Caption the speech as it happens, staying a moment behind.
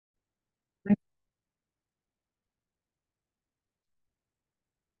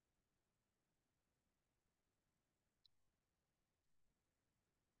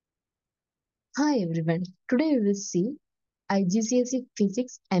Hi everyone. Today we will see IGCSE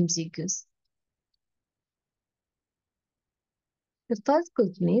Physics MCQs. The first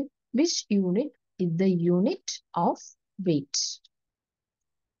question is, which unit is the unit of weight?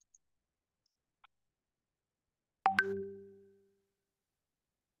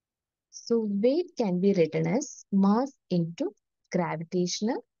 So weight can be written as mass into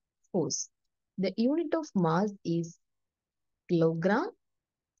gravitational force. The unit of mass is kilogram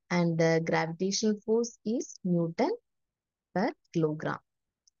and the gravitational force is Newton per kilogram.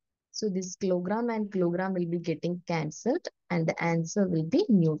 So this kilogram and kilogram will be getting cancelled and the answer will be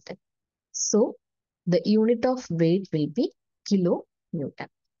Newton. So the unit of weight will be kilonewton.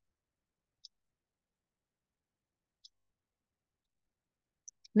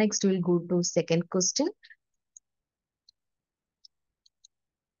 Next, we'll go to second question.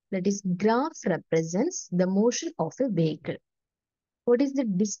 That is, graph represents the motion of a vehicle. What is the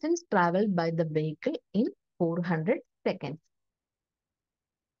distance traveled by the vehicle in 400 seconds?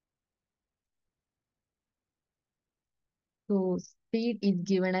 So speed is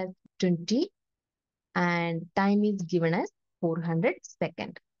given as 20 and time is given as 400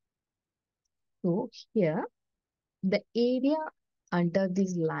 seconds. So here, the area under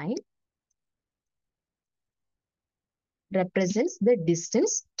this line represents the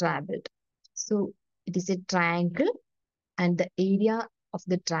distance traveled. So it is a triangle and the area of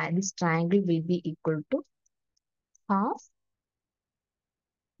the this triangle will be equal to half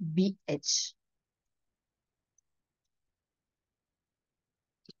BH.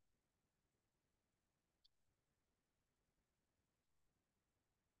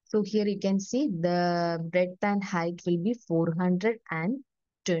 So here you can see the breadth and height will be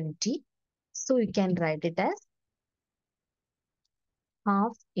 420. So you can write it as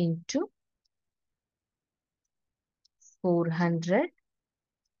half into 400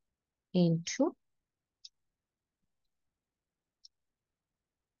 into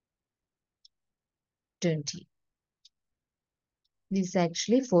 20. This is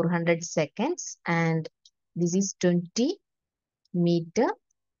actually 400 seconds and this is 20 meter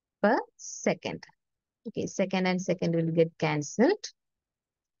per second. Okay, second and second will get cancelled.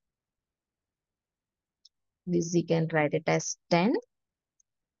 This you can write it as 10.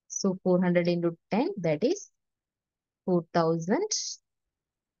 So 400 into 10, that is 4000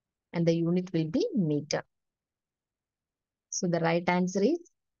 and the unit will be meter. So the right answer is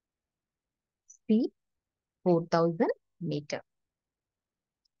C, 4000 meter.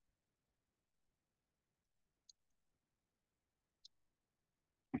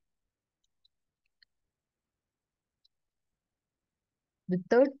 The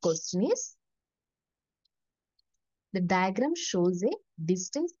third question is, the diagram shows a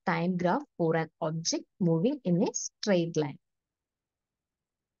distance time graph for an object moving in a straight line.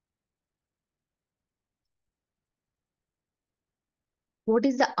 What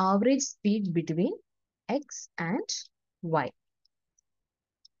is the average speed between X and Y?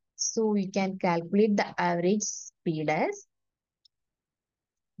 So you can calculate the average speed as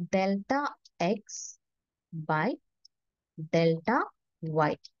delta X by delta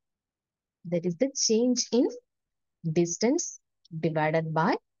Y. That is the change in distance divided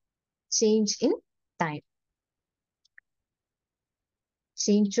by change in time.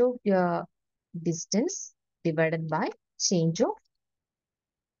 Change of your distance divided by change of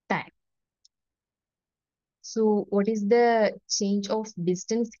time. So what is the change of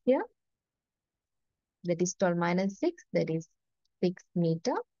distance here? That is 12 minus 6, that is 6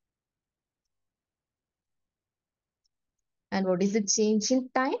 meter. And what is the change in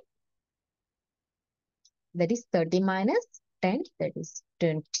time? That is 30 minus 10, that is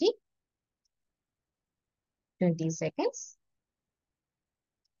 20 seconds.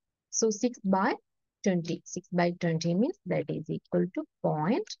 So 6 by 20. 6 by 20 means that is equal to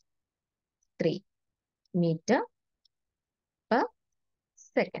 0.3 meter per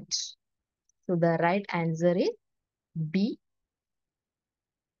second. So the right answer is B,